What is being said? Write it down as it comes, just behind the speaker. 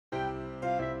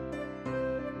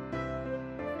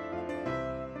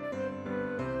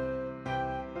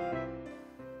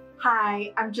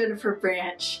Hi, I'm Jennifer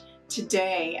Branch.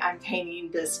 Today I'm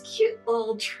painting this cute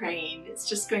little train. It's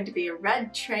just going to be a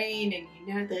red train, and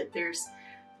you know that there's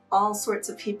all sorts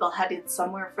of people headed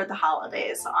somewhere for the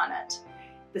holidays on it.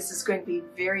 This is going to be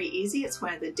very easy. It's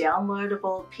one of the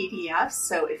downloadable PDFs,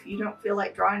 so if you don't feel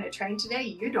like drawing a train today,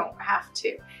 you don't have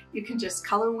to. You can just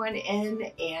color one in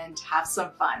and have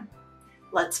some fun.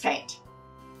 Let's paint.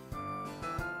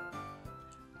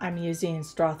 I'm using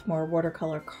Strathmore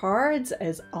watercolor cards,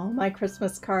 as all my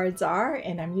Christmas cards are,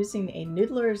 and I'm using a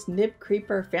Noodler's Nib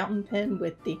Creeper fountain pen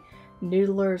with the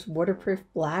Noodler's waterproof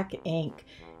black ink.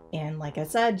 And like I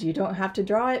said, you don't have to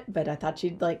draw it, but I thought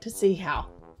you'd like to see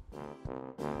how.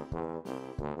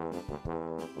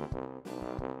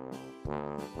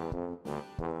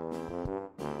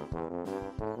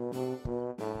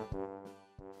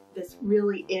 This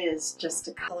really is just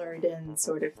a color it in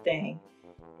sort of thing.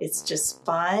 It's just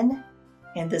fun,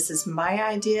 and this is my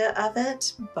idea of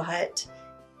it, but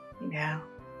you know,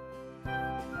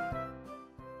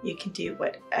 you can do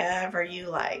whatever you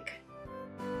like.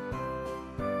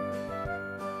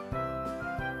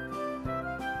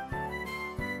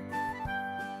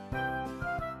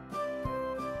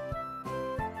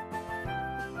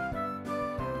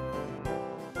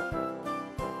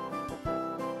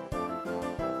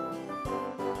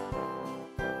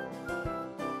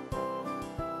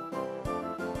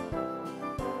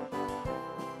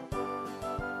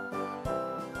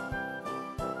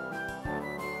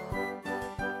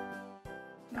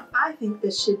 I think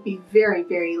this should be very,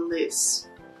 very loose.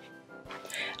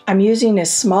 I'm using a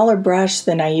smaller brush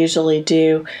than I usually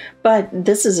do, but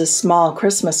this is a small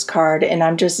Christmas card and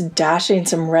I'm just dashing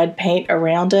some red paint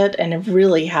around it and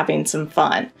really having some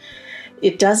fun.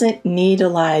 It doesn't need a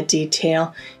lot of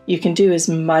detail. You can do as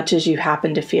much as you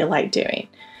happen to feel like doing.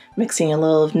 Mixing a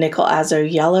little of Nickel Azo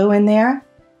yellow in there.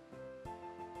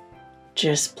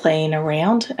 Just playing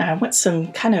around. I want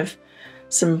some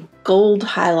gold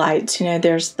highlights. You know,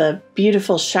 there's the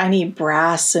beautiful shiny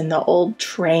brass and the old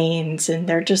trains, and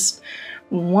they're just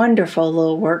wonderful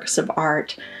little works of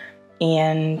art.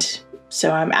 And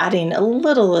so I'm adding a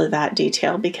little of that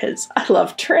detail because I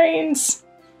love trains.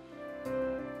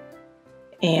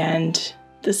 And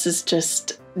this is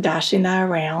just dashing that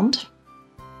around.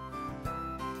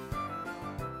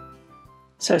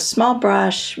 So small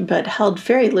brush, but held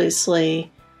very loosely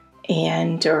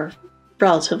or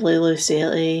relatively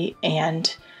loosely,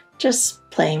 and just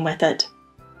playing with it.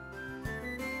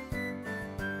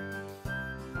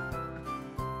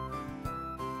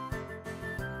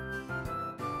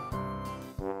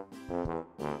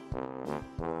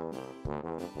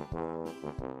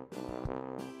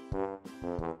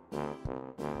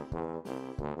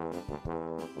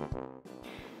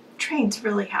 Trains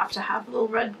really have to have little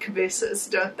red cabooses,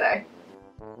 don't they?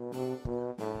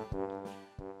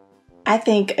 I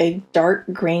think a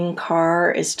dark green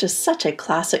car is just such a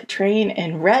classic train,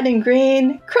 and red and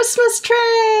green, Christmas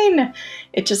train!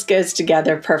 It just goes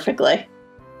together perfectly.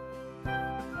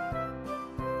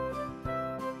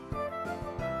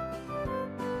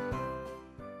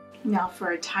 Now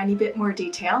for a tiny bit more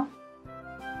detail.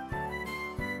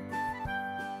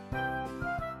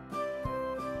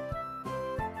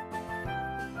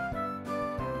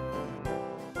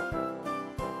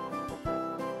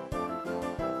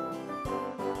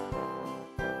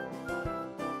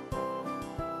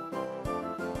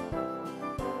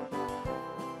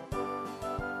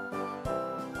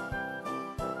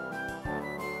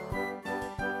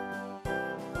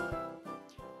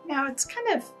 Now it's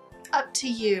kind of up to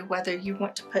you whether you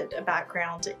want to put a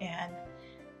background in.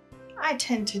 I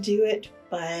tend to do it,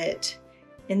 but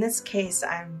in this case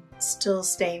I'm still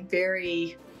staying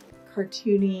very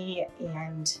cartoony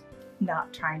and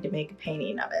not trying to make a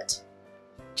painting of it.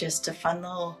 Just a fun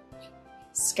little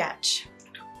sketch.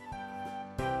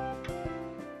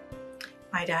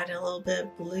 Might add a little bit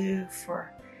of blue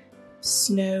for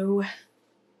snow.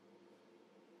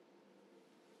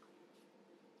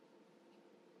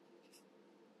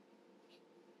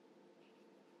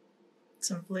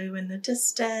 Some blue in the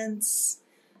distance.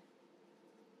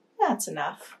 That's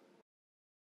enough.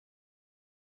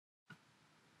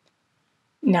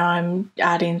 Now I'm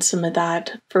adding some of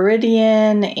that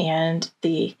Viridian and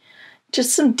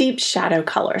just some deep shadow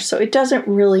color. So it doesn't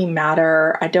really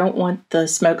matter. I don't want the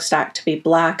smokestack to be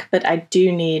black, but I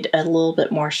do need a little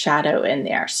bit more shadow in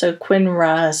there. So Quin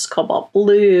Rust, Cobalt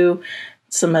Blue,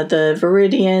 some of the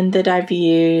Viridian that I've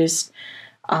used.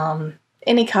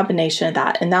 Any combination of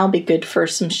that, and that'll be good for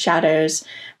some shadows,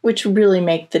 which really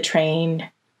make the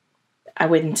train I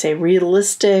wouldn't say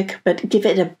realistic, but give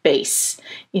it a base.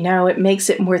 You know, it makes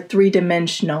it more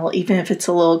three-dimensional, even if it's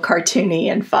a little cartoony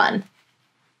and fun.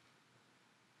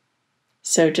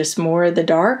 So just more of the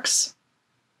darks.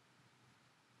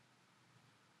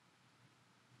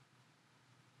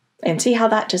 And see how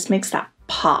that just makes that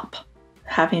pop,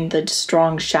 having the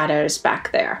strong shadows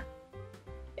back there.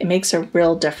 It makes a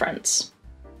real difference.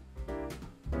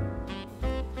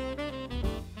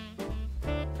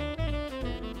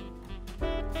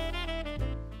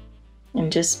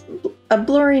 And just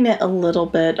blurring it a little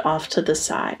bit off to the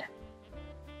side.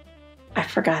 I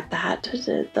forgot that,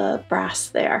 the brass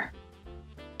there.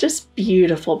 Just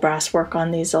beautiful brass work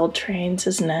on these old trains,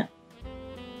 isn't it?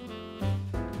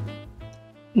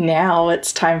 Now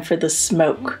it's time for the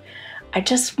smoke. I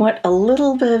just want a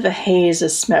little bit of a haze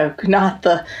of smoke, not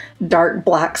the dark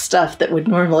black stuff that would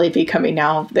normally be coming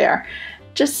out of there.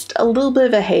 Just a little bit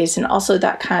of a haze, and also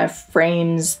that kind of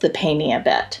frames the painting a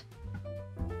bit.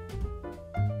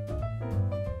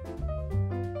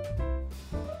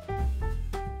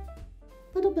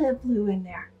 A little bit of blue in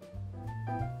there.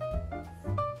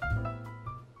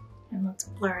 And let's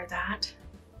blur that.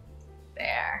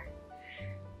 There.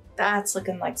 That's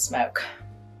looking like smoke.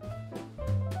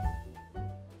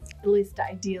 At least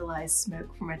idealized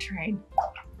smoke from a train.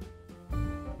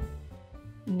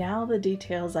 Now the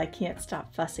details I can't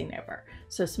stop fussing over.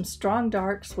 So some strong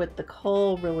darks with the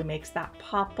coal really makes that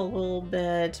pop a little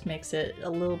bit, makes it a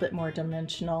little bit more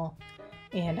dimensional.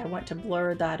 And I want to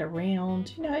blur that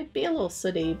around. You know, it'd be a little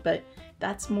sooty, but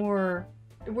that's more,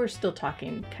 we're still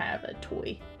talking kind of a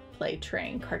toy play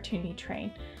train, cartoony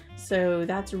train. So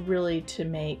that's really to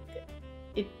make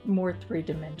it more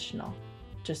three-dimensional,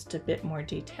 just a bit more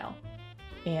detail.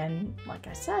 And like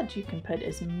I said, you can put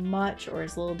as much or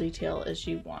as little detail as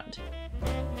you want.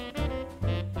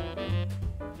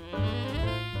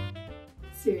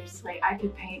 Seriously, I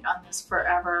could paint on this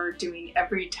forever, doing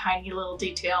every tiny little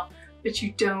detail, but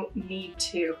you don't need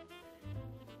to.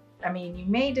 I mean, you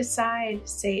may decide,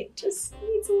 say it just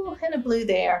needs a little hint of blue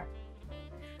there,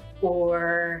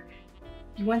 or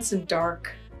you want some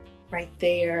dark right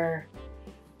there,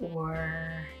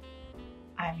 or,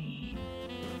 I mean,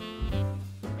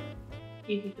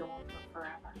 you could go on for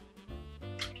forever.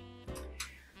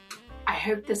 I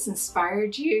hope this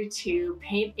inspired you to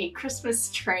paint a Christmas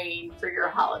train for your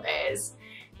holidays,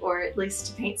 or at least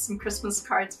to paint some Christmas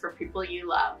cards for people you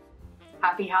love.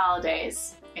 Happy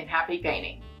holidays and happy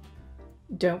painting.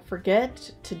 Don't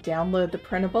forget to download the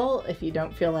printable if you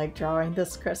don't feel like drawing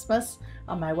this Christmas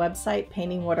on my website,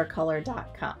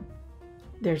 paintingwatercolor.com.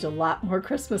 There's a lot more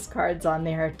Christmas cards on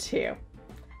there too.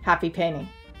 Happy painting!